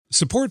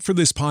Support for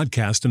this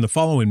podcast and the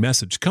following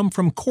message come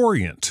from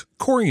Corient.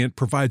 Corient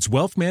provides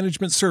wealth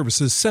management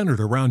services centered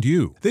around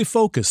you. They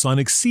focus on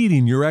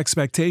exceeding your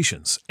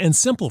expectations and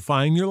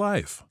simplifying your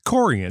life.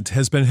 Corient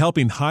has been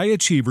helping high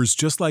achievers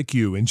just like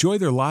you enjoy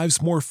their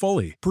lives more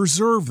fully,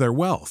 preserve their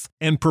wealth,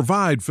 and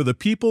provide for the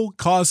people,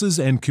 causes,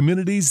 and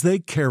communities they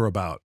care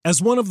about. As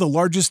one of the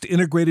largest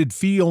integrated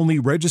fee-only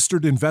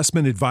registered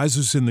investment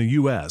advisors in the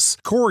U.S.,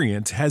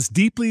 Corient has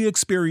deeply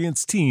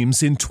experienced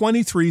teams in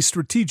 23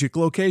 strategic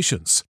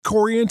locations.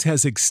 Corient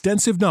has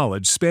extensive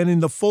knowledge spanning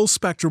the full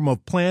spectrum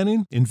of planning,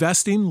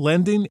 investing,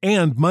 lending,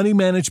 and money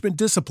management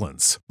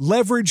disciplines.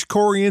 Leverage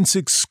Corient's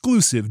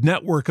exclusive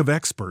network of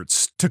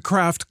experts to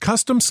craft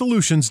custom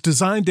solutions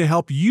designed to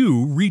help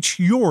you reach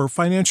your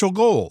financial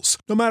goals,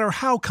 no matter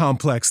how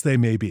complex they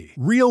may be.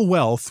 Real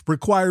wealth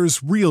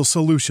requires real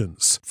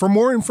solutions. For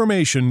more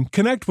information,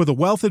 connect with a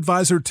wealth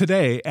advisor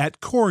today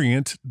at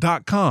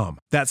Corient.com.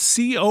 That's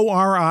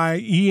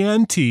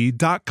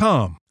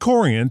Corient.com.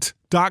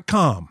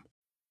 Corient.com.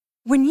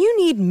 When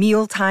you need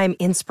mealtime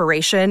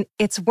inspiration,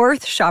 it's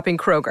worth shopping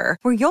Kroger,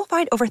 where you'll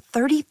find over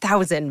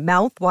 30,000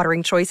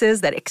 mouth-watering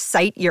choices that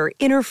excite your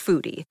inner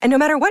foodie. And no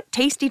matter what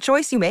tasty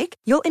choice you make,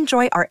 you'll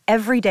enjoy our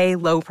everyday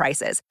low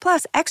prices,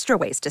 plus extra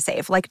ways to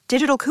save, like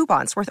digital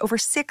coupons worth over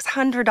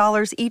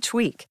 $600 each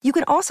week. You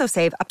can also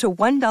save up to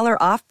 $1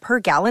 off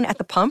per gallon at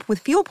the pump with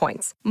fuel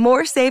points.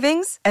 More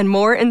savings and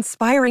more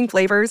inspiring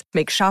flavors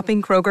make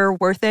shopping Kroger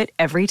worth it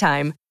every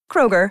time.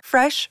 Kroger,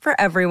 fresh for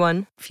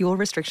everyone. Fuel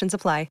restrictions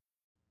apply.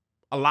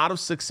 A lot of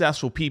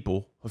successful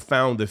people have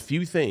found the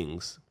few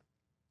things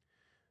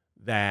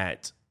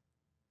that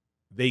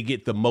they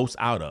get the most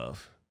out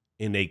of,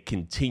 and they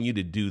continue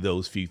to do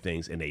those few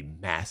things and they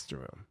master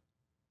them.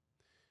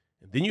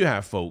 And then you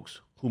have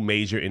folks who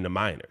major in the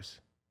minors,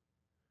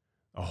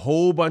 a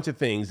whole bunch of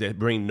things that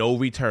bring no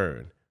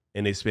return,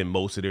 and they spend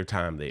most of their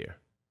time there.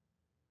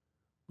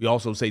 We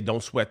also say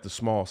don't sweat the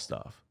small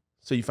stuff.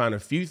 So you find a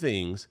few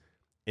things,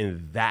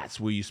 and that's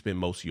where you spend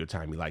most of your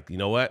time. You're like, you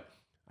know what?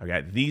 I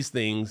got these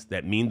things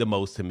that mean the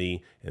most to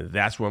me, and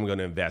that's where I'm going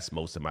to invest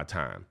most of my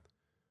time.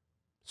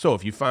 So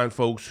if you find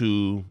folks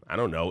who, I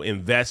don't know,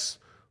 invest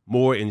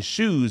more in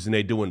shoes than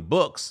they do in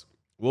books,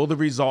 well, the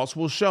results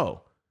will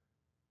show.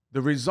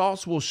 The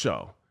results will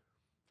show.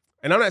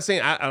 And I'm not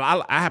saying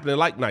I happen to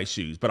like nice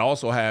shoes, but I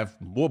also have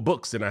more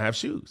books than I have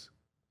shoes.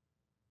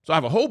 So I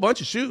have a whole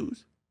bunch of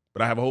shoes,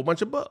 but I have a whole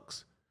bunch of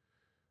books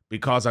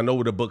because I know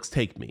where the books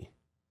take me,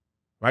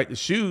 right? The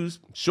shoes,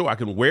 sure, I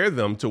can wear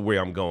them to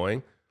where I'm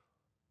going,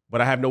 but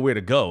I have nowhere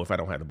to go if I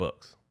don't have the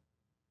books.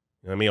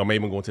 You know what I mean? Or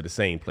maybe I'm going to the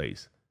same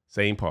place,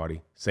 same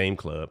party, same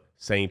club,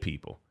 same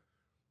people.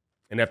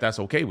 And if that's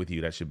okay with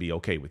you, that should be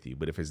okay with you.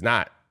 But if it's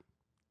not,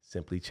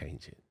 simply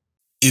change it.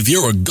 If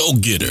you're a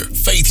go-getter,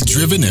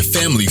 faith-driven and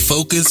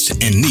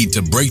family-focused and need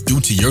to break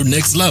through to your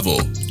next level,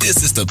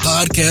 this is the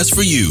podcast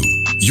for you.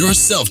 Your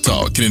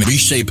self-talk can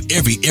reshape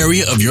every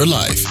area of your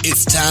life.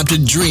 It's time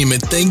to dream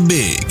and think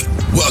big.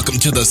 Welcome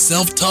to the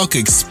Self-Talk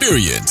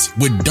Experience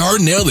with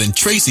Darnell and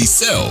Tracy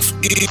Self.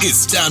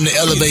 It's time to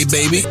elevate,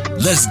 baby.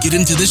 Let's get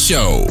into the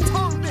show.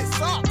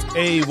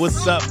 Hey,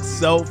 what's up,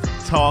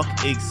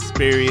 Self-Talk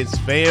Experience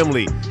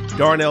family?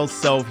 Darnell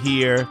Self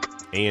here.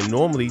 And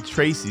normally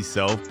Tracy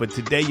Self, but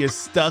today you're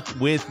stuck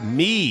with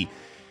me.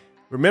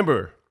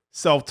 Remember,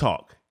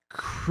 self-talk,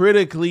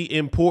 critically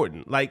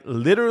important. Like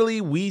literally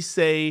we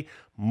say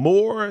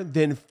more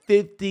than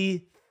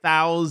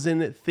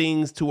 50,000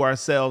 things to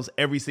ourselves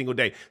every single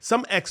day.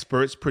 Some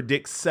experts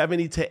predict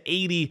 70 to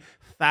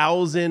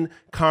 80,000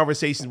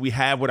 conversations we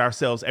have with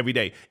ourselves every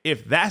day.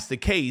 If that's the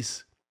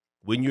case,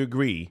 wouldn't you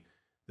agree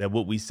that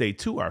what we say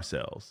to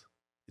ourselves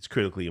is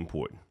critically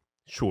important?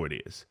 Sure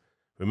it is.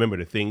 Remember,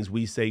 the things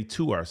we say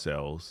to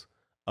ourselves,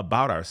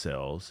 about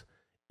ourselves,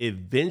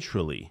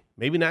 eventually,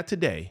 maybe not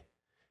today,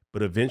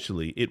 but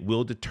eventually it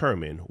will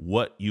determine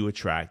what you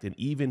attract and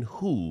even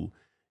who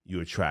you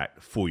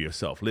attract for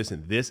yourself.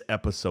 Listen, this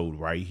episode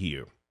right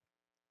here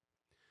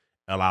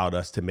allowed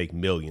us to make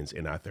millions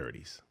in our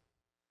 30s.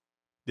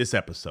 This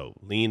episode,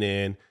 lean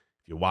in. If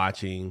you're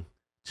watching,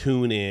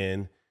 tune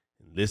in,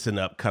 listen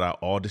up, cut out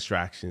all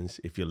distractions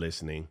if you're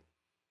listening.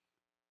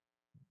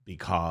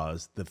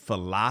 Because the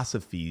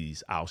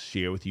philosophies I'll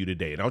share with you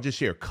today, and I'll just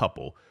share a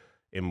couple,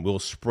 and we'll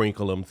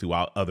sprinkle them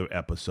throughout other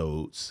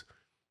episodes.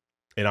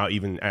 And I'll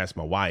even ask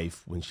my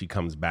wife when she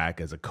comes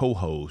back as a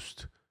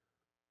co-host,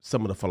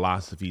 some of the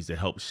philosophies that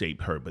help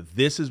shape her. But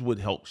this is what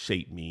helped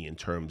shape me in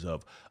terms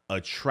of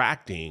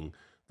attracting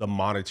the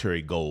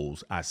monetary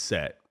goals I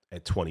set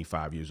at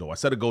 25 years old. I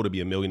set a goal to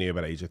be a millionaire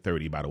by the age of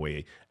 30, by the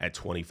way, at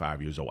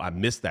 25 years old. I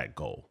missed that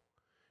goal.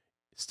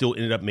 Still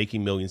ended up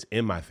making millions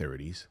in my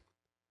 30s.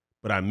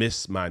 But I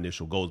missed my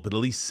initial goals, but at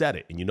least set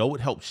it. And you know what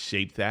helped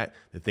shape that?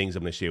 The things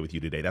I'm going to share with you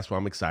today. That's why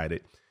I'm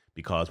excited,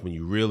 because when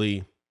you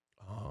really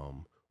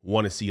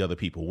want to see other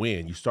people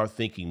win, you start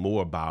thinking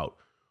more about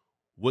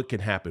what can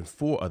happen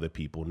for other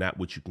people, not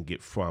what you can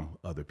get from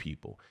other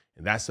people.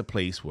 And that's the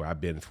place where I've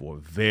been for a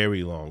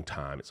very long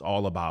time. It's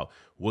all about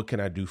what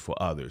can I do for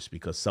others,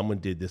 because someone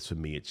did this for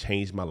me. It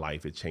changed my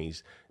life. It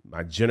changed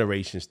my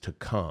generations to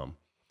come.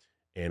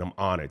 and I'm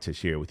honored to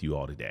share with you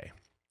all today.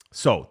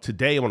 So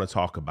today I want to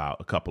talk about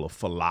a couple of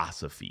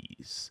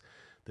philosophies,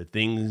 the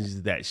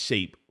things that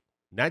shape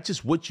not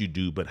just what you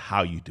do, but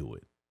how you do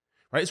it,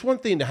 right? It's one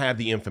thing to have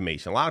the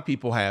information. A lot of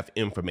people have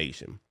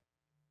information.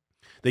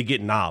 They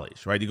get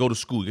knowledge, right? They go to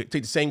school, take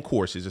the same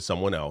courses as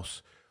someone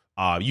else.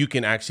 You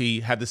can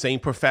actually have the same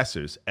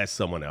professors as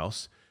someone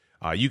else.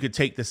 You could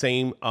take the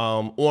same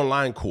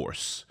online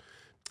course,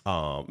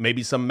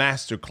 maybe some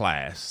master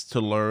class to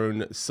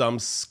learn some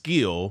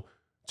skill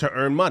to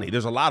earn money.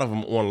 There's a lot of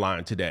them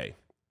online today.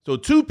 So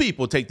two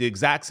people take the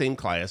exact same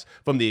class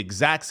from the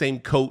exact same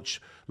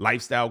coach,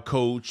 lifestyle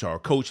coach, or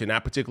coach in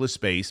that particular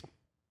space,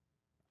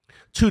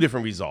 two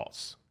different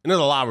results. And there's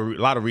a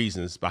lot of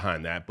reasons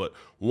behind that, but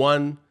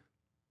one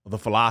of the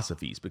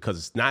philosophies, because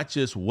it's not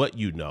just what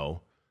you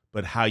know,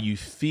 but how you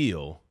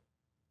feel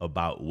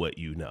about what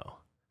you know.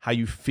 How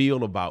you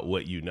feel about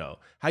what you know.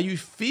 How you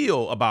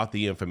feel about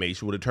the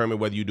information will determine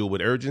whether you do it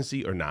with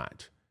urgency or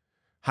not.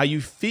 How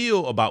you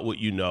feel about what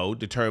you know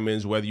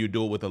determines whether you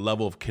do it with a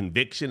level of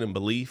conviction and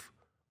belief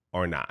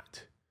or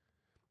not.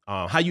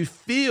 How you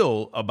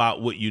feel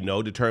about what you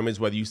know determines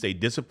whether you stay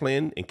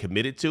disciplined and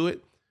committed to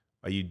it,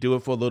 or you do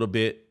it for a little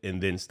bit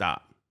and then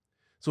stop.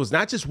 So it's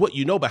not just what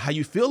you know, but how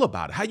you feel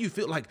about it. How you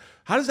feel, like,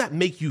 how does that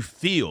make you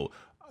feel?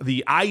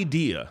 The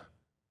idea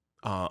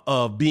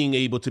of being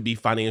able to be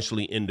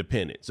financially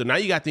independent. So now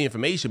you got the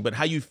information, but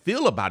how you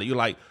feel about it, you're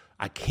like,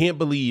 I can't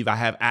believe I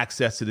have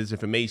access to this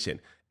information.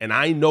 And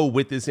I know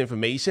with this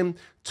information,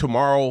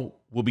 tomorrow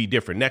will be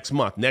different. Next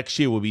month, next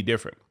year will be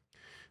different.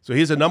 So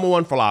here's the number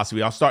one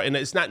philosophy. I'll start, and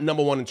it's not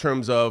number one in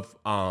terms of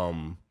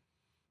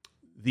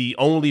the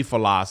only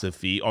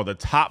philosophy or the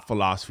top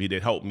philosophy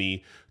that helped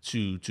me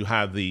to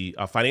have the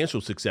financial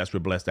success we're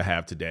blessed to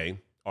have today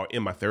or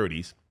in my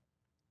 30s.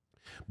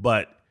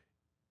 But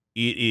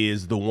it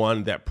is the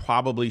one that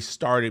probably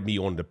started me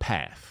on the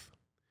path.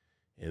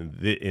 And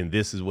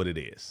this is what it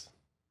is.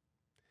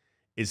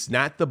 It's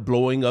not the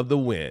blowing of the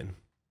wind,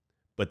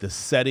 but the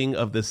setting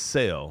of the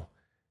sail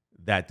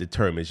that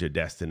determines your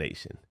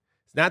destination.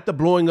 It's not the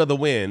blowing of the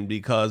wind,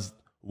 because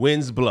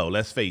winds blow,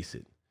 let's face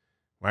it,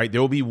 right?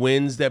 There will be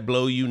winds that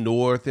blow you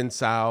north and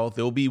south.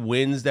 There will be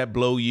winds that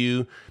blow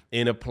you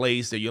in a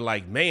place that you're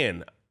like,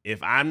 man,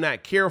 if I'm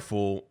not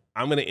careful,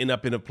 I'm going to end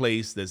up in a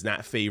place that's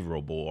not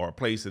favorable or a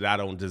place that I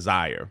don't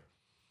desire.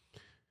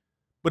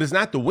 But it's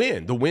not the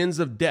wind. The winds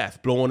of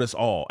death blowing us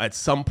all. At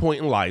some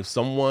point in life,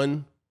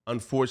 someone,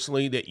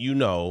 unfortunately, that you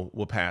know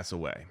will pass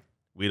away.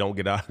 We don't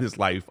get out of this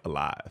life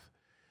alive,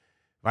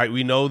 right?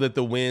 We know that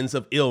the winds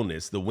of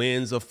illness, the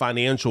winds of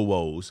financial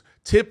woes,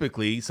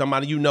 typically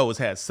somebody you know has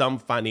had some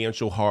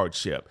financial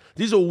hardship.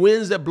 These are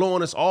winds that blow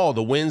on us all.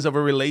 The winds of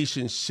a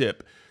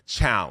relationship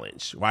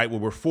challenge, right? Where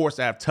we're forced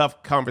to have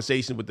tough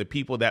conversations with the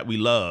people that we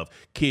love,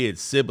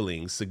 kids,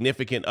 siblings,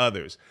 significant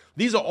others.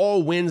 These are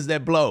all winds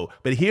that blow.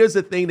 But here's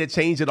the thing that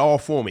changed it all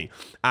for me.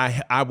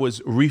 I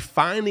was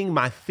refining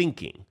my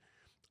thinking.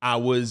 I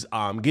was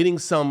getting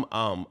some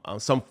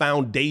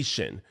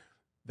foundation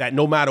that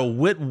no matter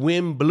what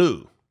wind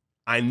blew,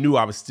 I knew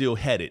I was still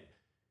headed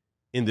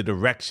in the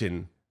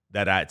direction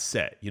that I'd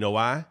set. You know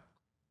why?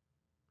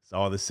 It's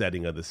all the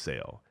setting of the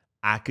sail.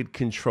 I could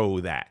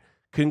control that.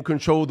 Couldn't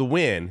control the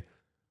wind,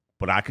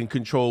 but I can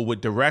control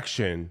what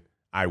direction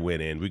I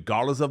went in,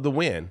 regardless of the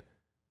wind,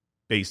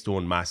 based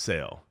on my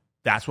sail.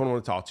 That's what I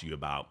want to talk to you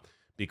about,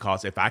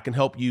 because if I can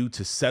help you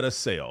to set a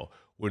sail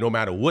where no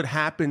matter what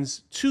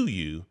happens to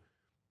you,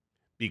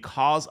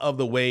 because of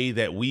the way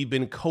that we've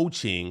been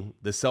coaching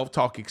the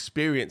self-talk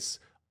experience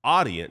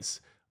audience,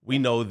 we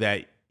know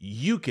that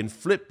you can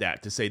flip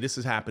that to say, this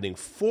is happening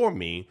for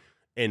me.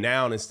 And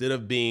now instead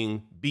of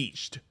being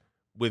beached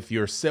with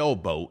your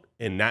sailboat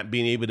and not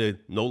being able to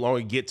no longer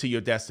get to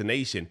your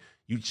destination,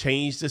 you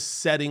change the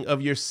setting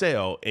of your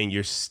sail and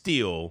you're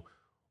still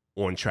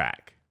on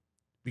track,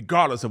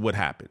 regardless of what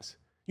happens.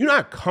 You know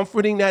how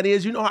comforting that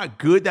is? You know how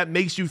good that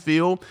makes you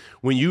feel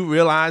when you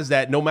realize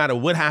that no matter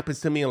what happens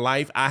to me in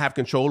life, I have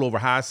control over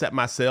how I set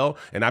my sail,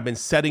 and I've been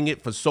setting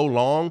it for so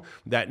long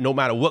that no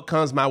matter what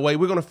comes my way,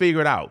 we're going to figure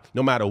it out.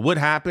 No matter what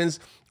happens,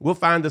 we'll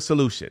find the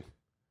solution.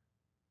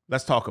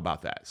 Let's talk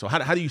about that. So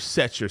how do you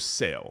set your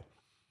sail?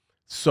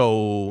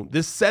 So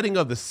this setting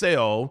of the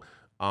sail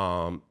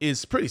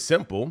is pretty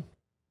simple.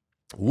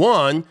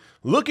 One,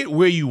 look at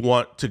where you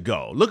want to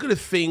go. Look at the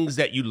things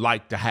that you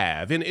like to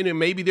have. And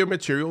maybe they're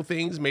material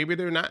things. Maybe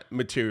they're not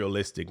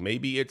materialistic.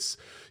 Maybe it's,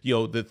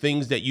 the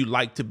things that you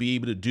like to be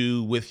able to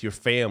do with your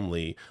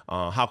family,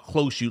 how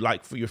close you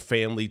like for your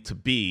family to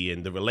be,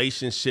 and the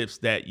relationships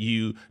that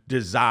you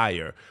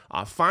desire.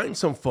 Find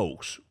some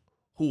folks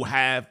who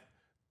have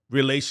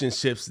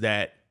relationships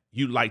that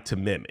you like to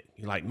mimic.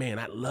 You're like, man,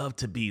 I'd love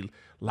to be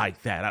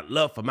like that. I'd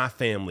love for my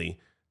family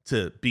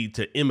to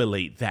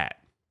emulate that.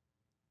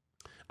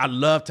 I'd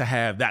love to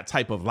have that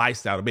type of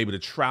lifestyle, to be able to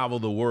travel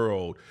the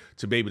world,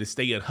 to be able to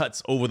stay in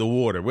huts over the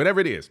water, whatever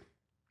it is.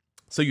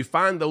 So you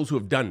find those who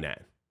have done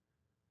that.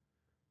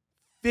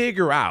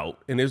 Figure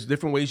out, and there's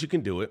different ways you can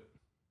do it,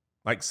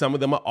 Like some of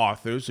them are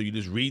authors, so you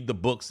just read the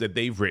books that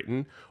they've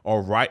written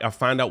or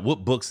find out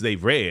what books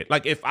they've read.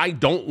 Like if I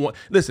don't want,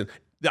 listen,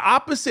 the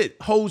opposite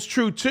holds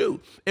true too.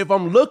 If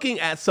I'm looking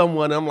at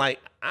someone, I'm like,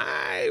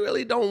 I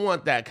really don't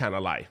want that kind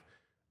of life.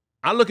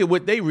 I look at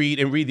what they read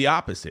and read the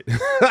opposite.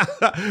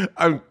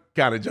 I'm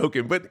kind of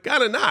joking, but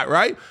kind of not,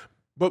 right?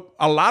 But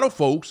a lot of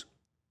folks,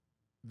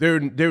 they're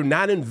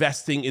not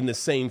investing in the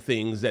same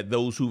things that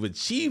those who've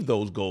achieved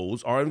those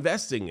goals are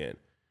investing in.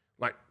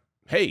 Like,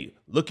 hey,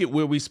 look at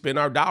where we spend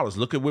our dollars.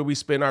 Look at where we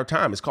spend our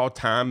time. It's called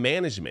time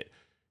management.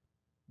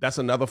 That's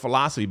another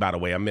philosophy, by the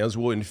way. I may as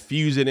well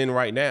infuse it in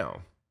right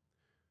now.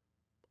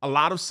 A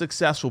lot of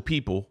successful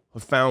people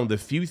have found the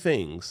few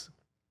things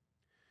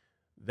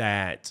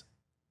that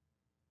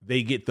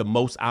they get the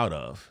most out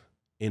of,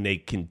 and they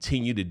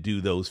continue to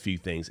do those few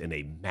things and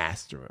they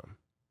master them.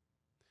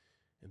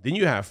 And then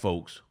you have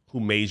folks who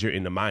major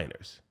in the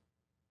minors,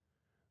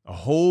 a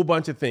whole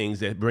bunch of things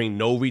that bring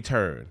no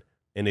return,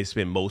 and they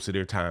spend most of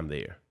their time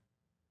there.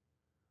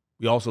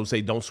 We also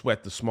say don't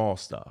sweat the small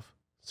stuff.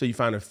 So you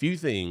find a few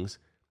things,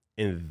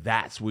 and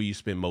that's where you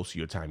spend most of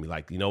your time. You're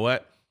like, you know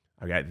what?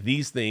 I got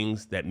these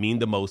things that mean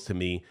the most to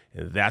me,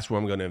 and that's where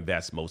I'm going to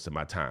invest most of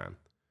my time.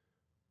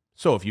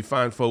 So if you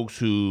find folks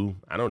who,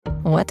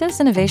 What does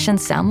innovation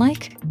sound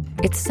like?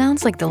 It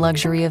sounds like the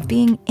luxury of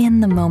being in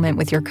the moment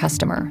with your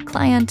customer,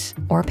 client,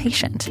 or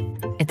patient.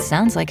 It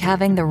sounds like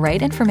having the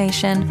right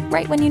information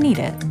right when you need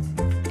it.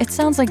 It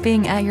sounds like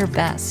being at your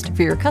best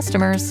for your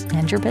customers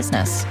and your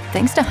business.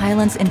 Thanks to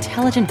Hyland's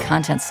intelligent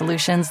content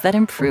solutions that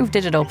improve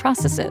digital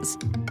processes,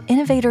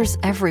 innovators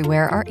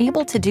everywhere are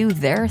able to do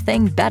their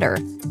thing better,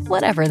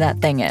 whatever that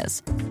thing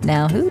is.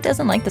 Now, who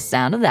doesn't like the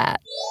sound of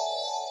that?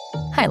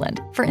 Hyland,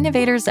 for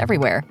innovators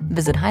everywhere.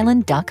 Visit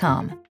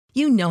hyland.com.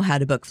 You know how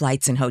to book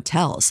flights and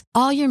hotels.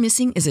 All you're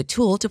missing is a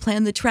tool to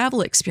plan the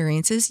travel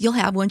experiences you'll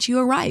have once you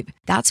arrive.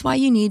 That's why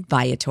you need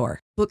Viator.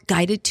 Book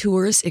guided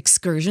tours,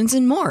 excursions,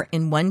 and more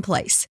in one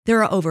place.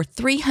 There are over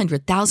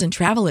 300,000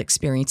 travel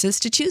experiences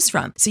to choose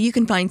from, so you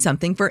can find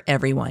something for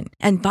everyone.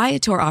 And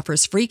Viator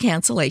offers free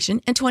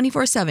cancellation and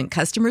 24/7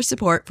 customer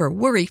support for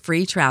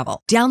worry-free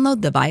travel.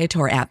 Download the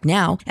Viator app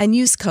now and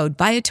use code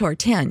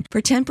Viator10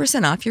 for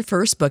 10% off your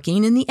first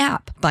booking in the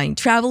app. Find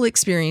travel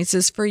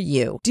experiences for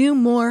you. Do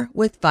more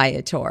with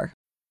Viator.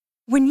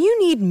 When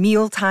you need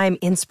mealtime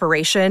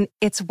inspiration,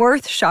 it's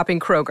worth shopping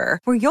Kroger,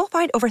 where you'll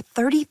find over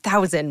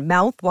 30,000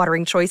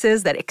 mouth-watering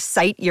choices that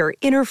excite your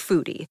inner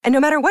foodie. And no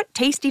matter what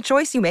tasty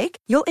choice you make,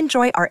 you'll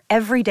enjoy our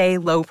everyday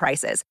low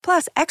prices,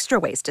 plus extra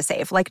ways to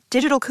save, like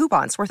digital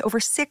coupons worth over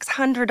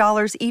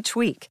 $600 each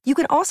week. You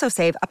can also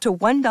save up to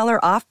 $1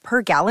 off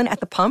per gallon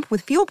at the pump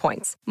with fuel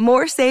points.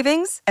 More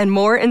savings and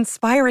more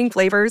inspiring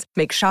flavors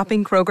make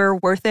shopping Kroger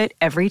worth it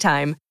every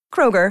time.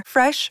 Kroger,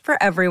 fresh for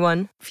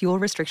everyone. Fuel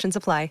restrictions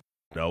apply.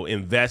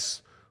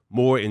 Invest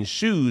more in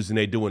shoes than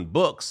they do in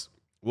books,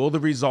 well, the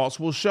results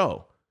will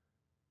show.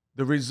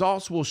 The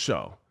results will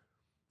show.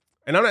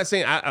 And I'm not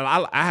saying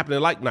I happen to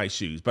like nice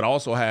shoes, but I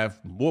also have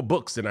more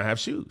books than I have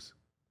shoes.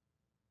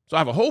 So I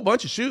have a whole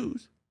bunch of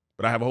shoes,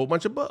 but I have a whole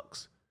bunch of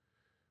books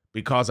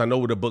because I know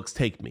where the books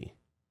take me,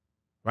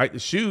 right? The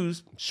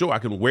shoes, sure, I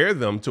can wear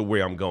them to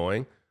where I'm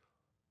going,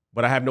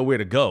 but I have nowhere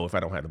to go if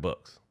I don't have the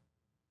books.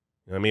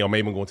 You know what I mean? Or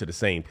maybe I'm going to the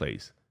same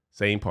place,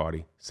 same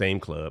party, same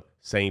club,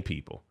 same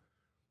people.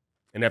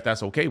 And if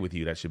that's okay with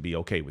you, that should be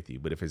okay with you.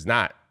 But if it's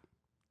not,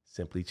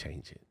 simply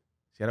change it.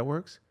 See how that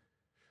works?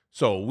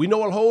 So we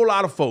know a whole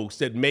lot of folks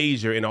that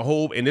major in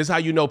and this is how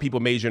you know people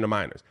major in the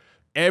minors.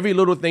 Every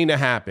little thing that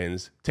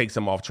happens takes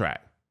them off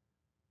track.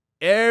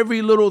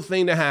 Every little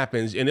thing that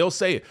happens, and they'll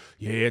say,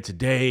 yeah,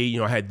 today,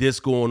 I had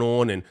this going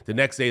on, and the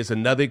next day is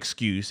another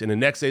excuse, and the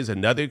next day is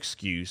another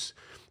excuse.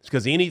 It's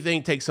because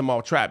anything takes them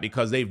off track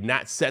because they've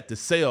not set the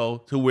sail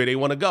to where they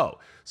want to go.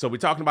 So we're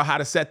talking about how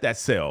to set that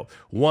sail.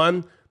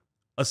 One,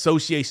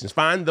 associations.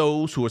 Find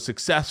those who are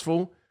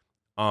successful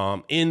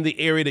in the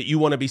area that you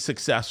want to be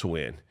successful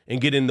in and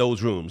get in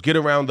those rooms. Get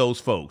around those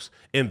folks.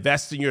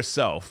 Invest in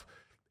yourself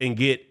and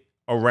get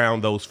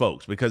around those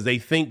folks because they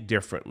think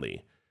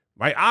differently,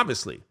 right?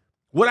 Obviously,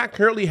 what I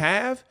currently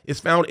have is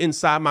found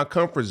inside my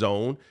comfort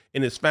zone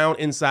and it's found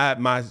inside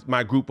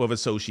my group of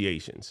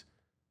associations.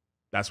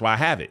 That's why I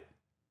have it,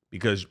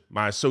 because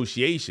my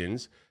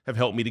associations have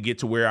helped me to get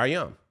to where I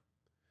am.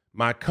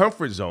 My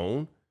comfort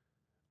zone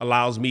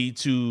allows me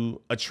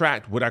to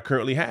attract what I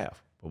currently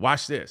have. But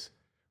watch this.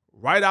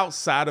 Right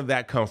outside of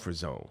that comfort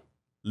zone,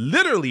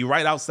 literally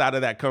right outside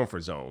of that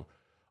comfort zone,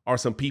 are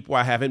some people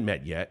I haven't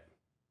met yet,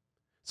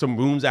 some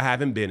rooms I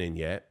haven't been in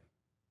yet,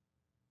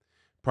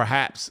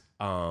 perhaps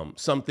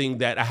something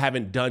that I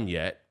haven't done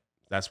yet.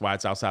 That's why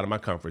it's outside of my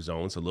comfort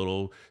zone. It's a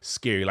little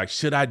scary. Like,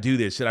 should I do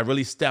this? Should I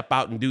really step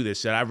out and do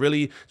this? Should I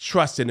really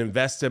trust and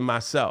invest in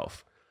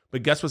myself?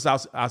 But guess what's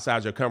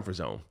outside your comfort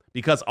zone?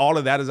 Because all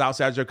of that is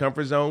outside your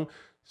comfort zone,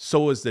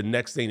 so is the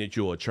next thing that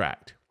you'll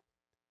attract.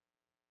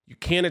 You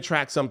can't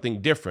attract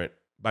something different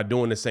by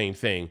doing the same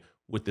thing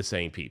with the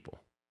same people.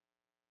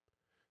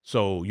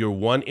 So you're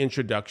one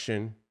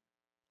introduction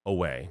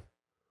away,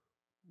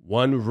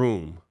 one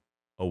room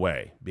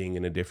away, being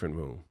in a different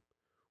room,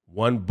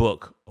 one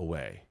book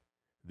away.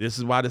 This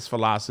is why this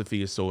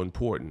philosophy is so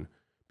important,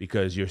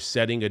 because you're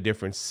setting a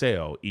different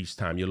sail each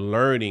time. You're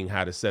learning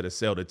how to set a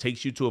sail that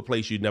takes you to a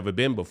place you've never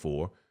been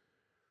before,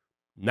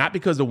 not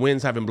because the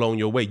winds haven't blown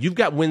your way. You've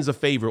got winds of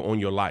favor on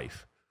your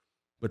life,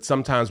 but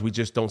sometimes we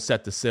just don't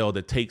set the sail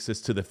that takes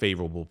us to the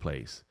favorable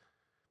place.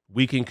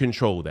 We can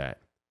control that.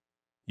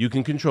 You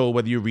can control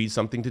whether you read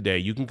something today.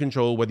 You can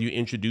control whether you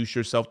introduce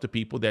yourself to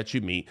people that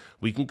you meet.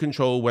 We can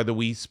control whether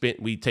we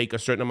take a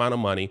certain amount of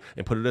money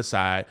and put it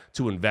aside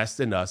to invest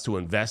in us, to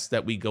invest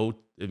that we go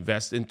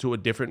invest into a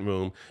different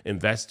room,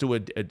 invest to a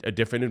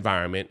different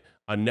environment,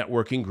 a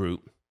networking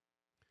group,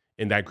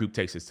 and that group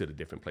takes us to a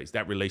different place.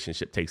 That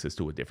relationship takes us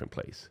to a different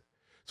place.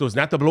 So it's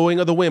not the blowing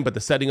of the wind, but the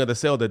setting of the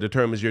sail that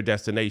determines your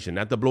destination.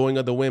 Not the blowing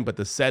of the wind, but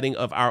the setting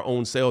of our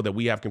own sail that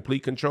we have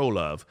complete control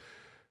of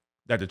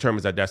that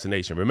determines our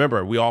destination.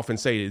 Remember, we often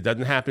say it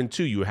doesn't happen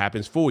to you, it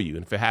happens for you.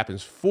 And if it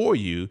happens for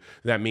you,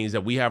 that means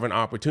that we have an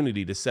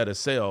opportunity to set a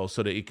sail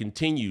so that it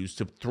continues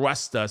to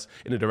thrust us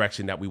in the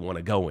direction that we want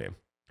to go in.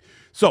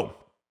 So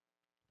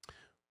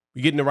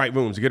we get in the right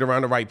rooms, we get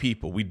around the right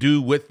people. We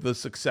do what the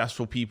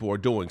successful people are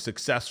doing,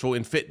 successful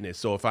in fitness.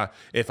 So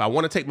if I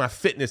want to take my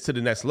fitness to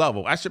the next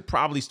level, I should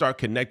probably start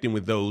connecting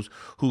with those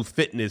who've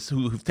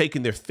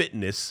taken their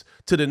fitness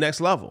to the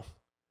next level.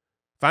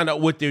 Find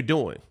out what they're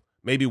doing.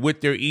 Maybe what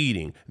they're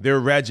eating, their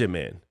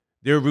regimen,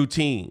 their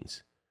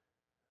routines.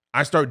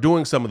 I start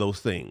doing some of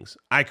those things.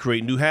 I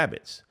create new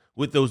habits.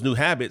 With those new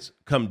habits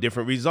come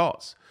different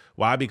results.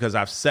 Why? Because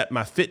I've set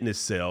my fitness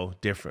sail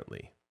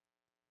differently.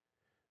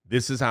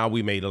 This is how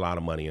we made a lot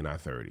of money in our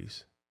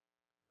 30s.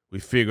 We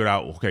figured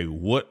out, okay,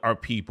 what are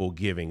people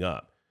giving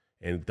up?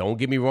 And don't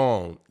get me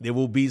wrong, there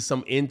will be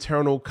some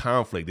internal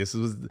conflict. This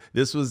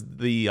was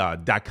the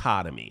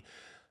dichotomy.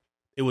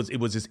 It was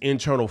this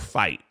internal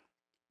fight.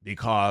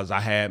 Because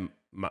I had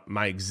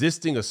my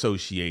existing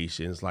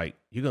associations, like,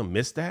 you're going to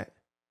miss that?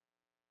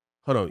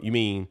 Hold on. You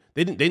mean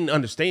they didn't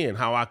understand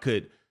how I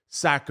could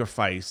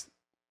sacrifice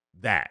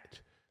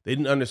that? They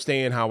didn't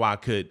understand how I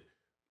could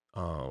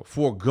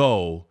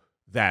forego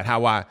that,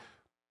 how I,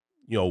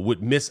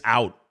 would miss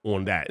out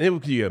on that. And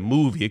it could be a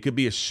movie. It could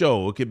be a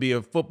show. It could be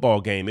a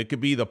football game. It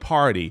could be the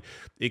party.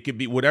 It could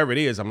be whatever it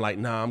is. I'm like,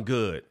 nah, I'm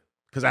good.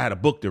 Because I had a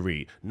book to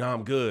read. Nah,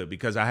 I'm good.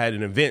 Because I had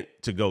an event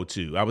to go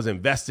to. I was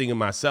investing in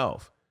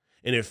myself.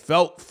 And it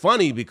felt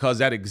funny because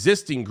that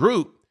existing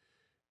group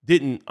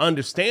didn't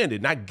understand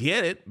it, not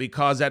get it,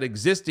 because that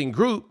existing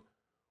group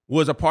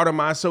was a part of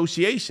my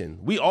association.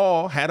 We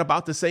all had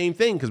about the same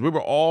thing because we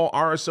were all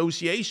our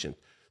association.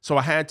 So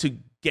I had to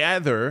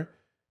gather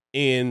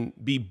and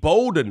be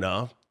bold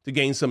enough to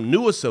gain some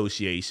new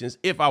associations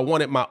if I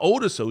wanted my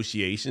old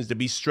associations to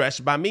be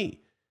stretched by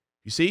me.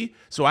 You see?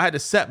 So I had to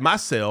set my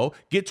sail,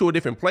 get to a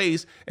different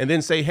place, and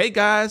then say, hey,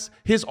 guys,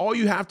 here's all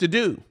you have to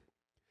do.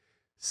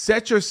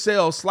 Set your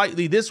sail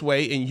slightly this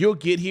way and you'll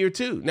get here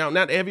too. Now,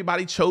 not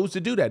everybody chose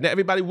to do that. Not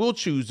everybody will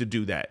choose to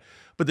do that.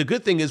 But the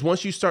good thing is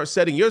once you start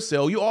setting your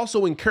sail, you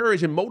also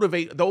encourage and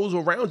motivate those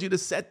around you to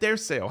set their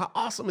sail. How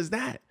awesome is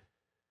that?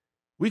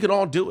 We can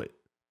all do it.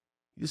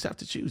 You just have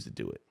to choose to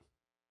do it.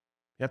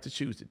 You have to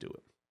choose to do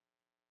it.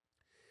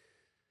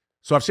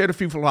 So I've shared a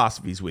few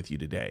philosophies with you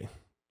today.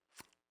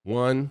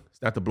 One,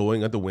 it's not the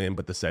blowing of the wind,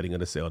 but the setting of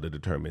the sail that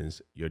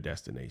determines your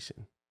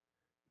destination.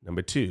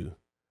 Number two,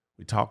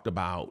 we talked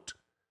about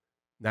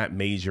not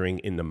majoring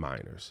in the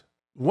minors.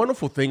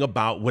 Wonderful thing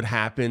about what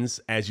happens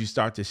as you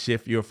start to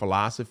shift your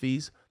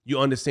philosophies, you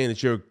understand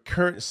that your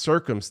current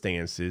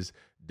circumstances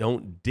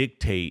don't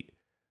dictate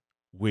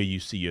where you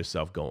see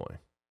yourself going.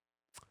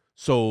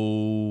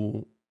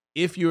 So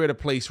if you're at a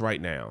place right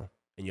now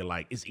and you're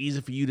like, it's easy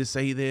for you to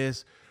say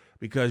this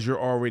because you're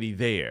already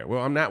there.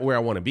 Well, I'm not where I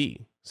want to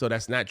be. So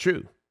that's not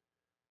true,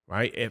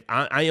 right? If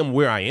I am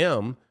where I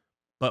am,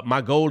 but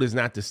my goal is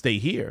not to stay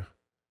here.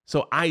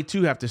 So I,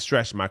 too, have to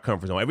stretch my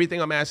comfort zone.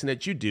 Everything I'm asking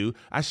that you do,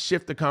 I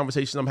shift the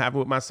conversation I'm having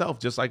with myself,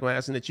 just like I'm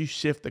asking that you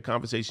shift the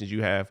conversations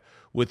you have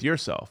with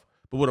yourself.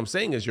 But what I'm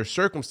saying is your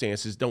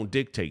circumstances don't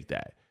dictate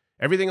that.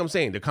 Everything I'm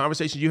saying, the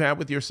conversations you have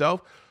with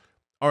yourself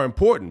are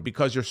important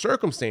because your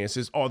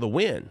circumstances are the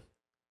win.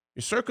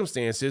 Your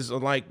circumstances are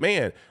like,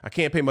 man, I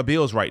can't pay my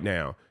bills right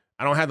now.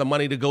 I don't have the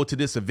money to go to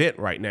this event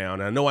right now,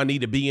 and I know I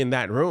need to be in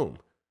that room.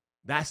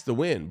 That's the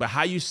win. But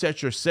how you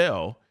set your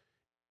sail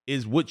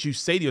is what you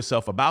say to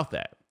yourself about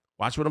that.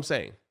 Watch what I'm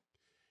saying.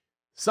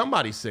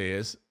 Somebody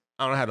says,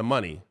 I don't have the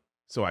money,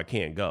 so I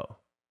can't go.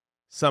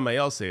 Somebody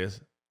else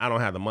says, I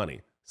don't have the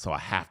money, so I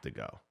have to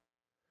go.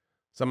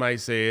 Somebody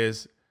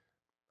says,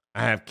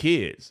 I have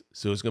kids,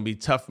 so it's going to be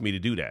tough for me to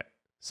do that.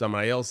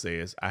 Somebody else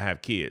says, I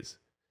have kids,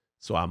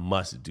 so I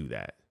must do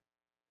that.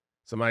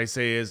 Somebody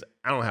says,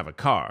 I don't have a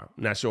car.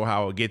 I'm not sure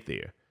how I'll get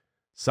there.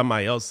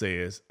 Somebody else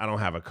says, I don't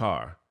have a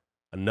car.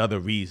 Another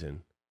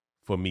reason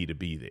for me to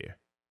be there.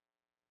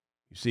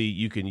 You see,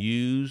 you can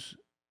use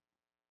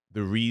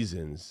the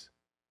reasons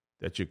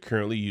that you're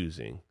currently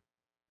using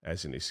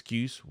as an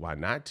excuse why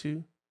not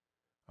to,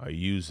 or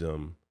use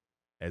them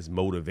as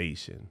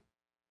motivation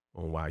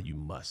on why you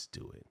must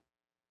do it.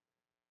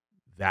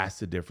 That's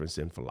the difference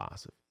in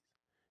philosophy.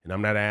 And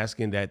I'm not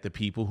asking that the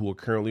people who are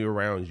currently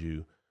around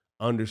you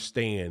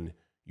understand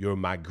your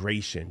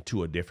migration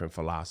to a different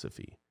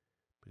philosophy.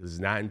 Because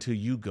it's not until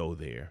you go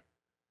there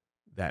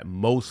that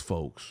most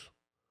folks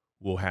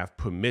will have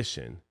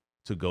permission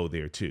to go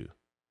there too.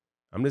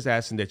 I'm just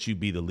asking that you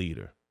be the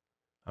leader.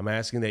 I'm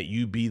asking that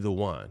you be the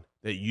one,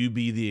 that you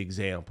be the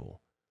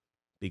example,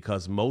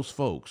 because most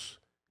folks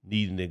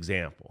need an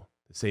example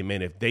to say,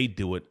 man, if they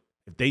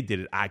did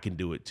it, I can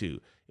do it too.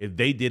 If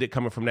they did it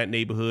coming from that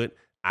neighborhood,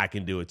 I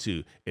can do it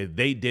too. If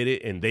they did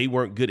it and they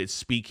weren't good at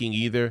speaking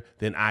either,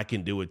 then I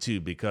can do it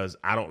too, because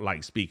I don't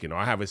like speaking, or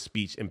I have a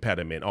speech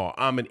impediment, or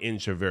I'm an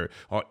introvert,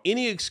 or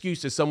any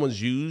excuse that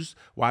someone's used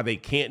why they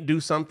can't do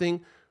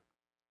something.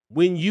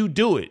 When you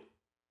do it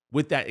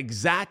with that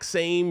exact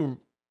same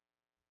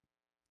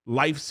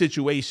life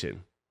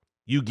situation,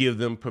 you give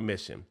them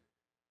permission.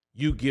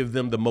 You give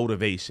them the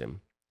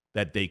motivation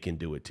that they can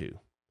do it too.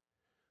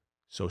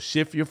 So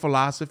shift your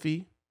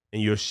philosophy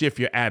and you'll shift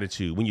your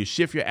attitude. When you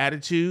shift your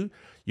attitude,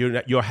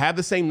 you'll have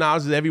the same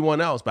knowledge as everyone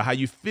else, but how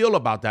you feel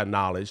about that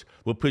knowledge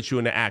will put you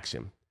into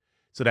action.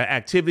 So that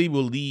activity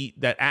will lead,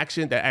 that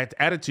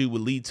attitude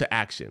will lead to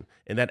action,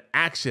 and that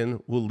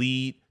action will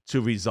lead to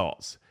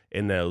results,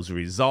 and those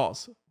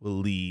results will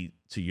lead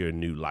to your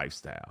new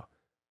lifestyle.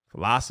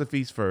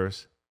 Philosophies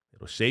first.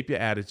 It'll shape your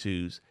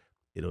attitudes.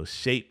 It'll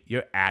shape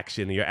your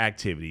action and your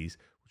activities,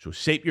 which will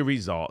shape your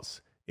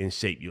results and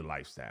shape your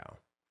lifestyle.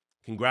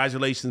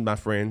 Congratulations, my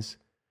friends.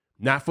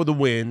 Not for the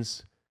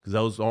wins, because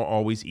those aren't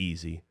always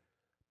easy,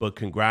 but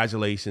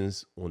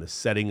congratulations on the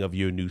setting of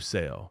your new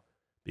sail,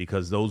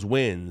 because those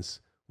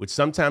wins, which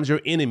sometimes your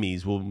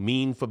enemies will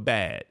mean for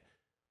bad,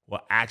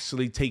 will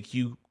actually take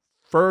you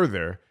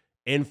further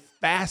and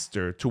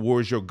faster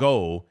towards your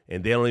goal,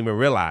 and they don't even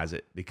realize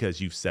it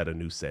because you've set a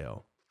new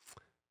sail.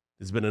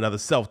 This has been another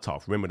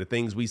self-talk. Remember, the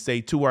things we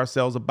say to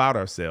ourselves about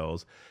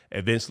ourselves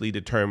eventually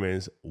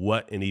determines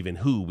what and even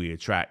who we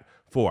attract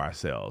for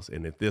ourselves.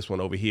 And if this one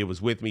over here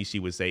was with me, she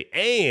would say,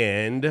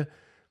 and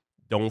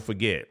don't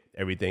forget,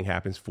 everything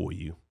happens for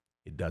you.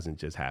 It doesn't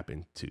just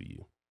happen to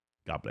you.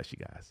 God bless you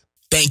guys.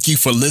 Thank you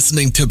for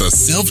listening to the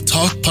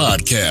Self-Talk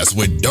Podcast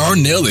with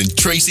Darnell and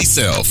Tracy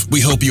Self. We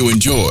hope you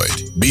enjoyed.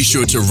 Be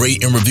sure to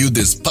rate and review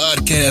this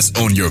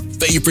podcast on your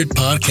favorite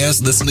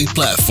podcast listening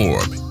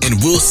platform. And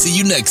we'll see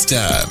you next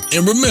time.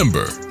 And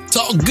remember,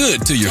 talk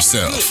good to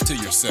yourself.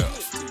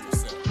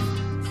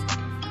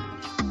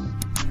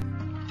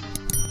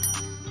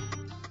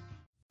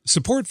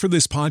 Support for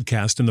this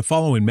podcast and the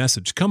following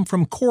message come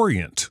from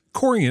Corient.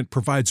 Corient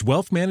provides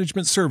wealth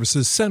management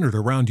services centered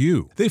around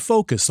you. They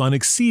focus on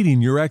exceeding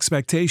your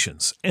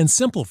expectations and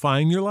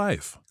simplifying your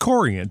life.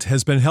 Corient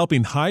has been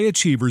helping high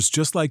achievers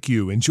just like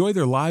you enjoy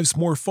their lives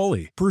more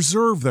fully,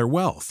 preserve their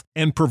wealth,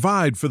 and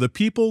provide for the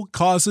people,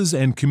 causes,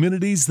 and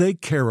communities they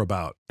care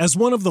about. As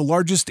one of the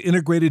largest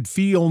integrated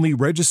fee-only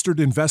registered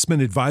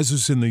investment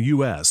advisors in the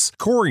U.S.,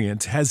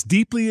 Corient has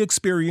deeply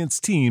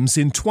experienced teams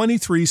in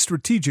 23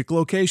 strategic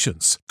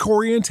locations.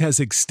 Corient has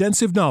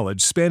extensive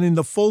knowledge spanning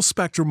the full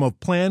spectrum of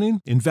planning,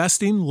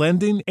 investing,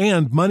 lending,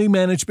 and money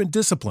management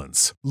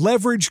disciplines.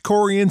 Leverage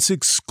Corient's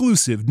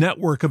exclusive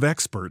network of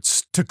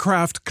experts to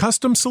craft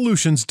custom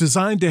solutions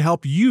designed to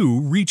help you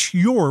reach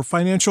your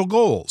financial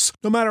goals,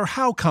 no matter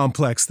how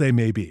complex they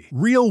may be.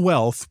 Real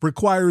wealth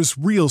requires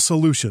real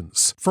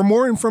solutions. For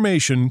more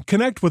information,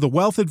 connect with a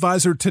wealth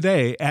advisor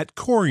today at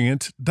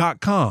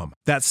Corient.com.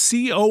 That's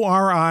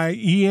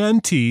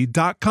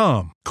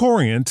Corient.com.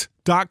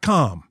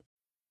 Corient.com.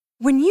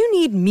 When you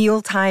need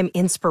mealtime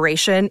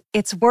inspiration,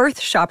 it's worth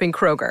shopping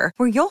Kroger,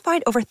 where you'll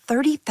find over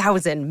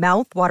 30,000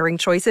 mouth-watering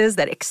choices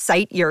that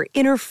excite your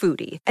inner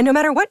foodie. And no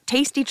matter what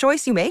tasty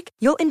choice you make,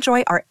 you'll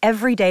enjoy our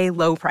everyday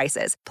low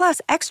prices, plus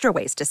extra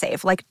ways to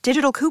save, like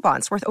digital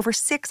coupons worth over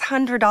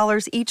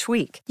 $600 each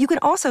week. You can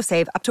also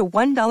save up to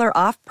 $1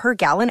 off per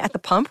gallon at the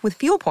pump with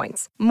fuel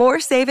points.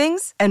 More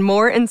savings and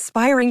more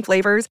inspiring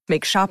flavors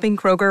make shopping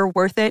Kroger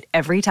worth it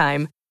every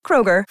time.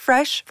 Kroger,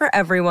 fresh for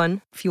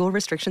everyone. Fuel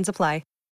restrictions apply.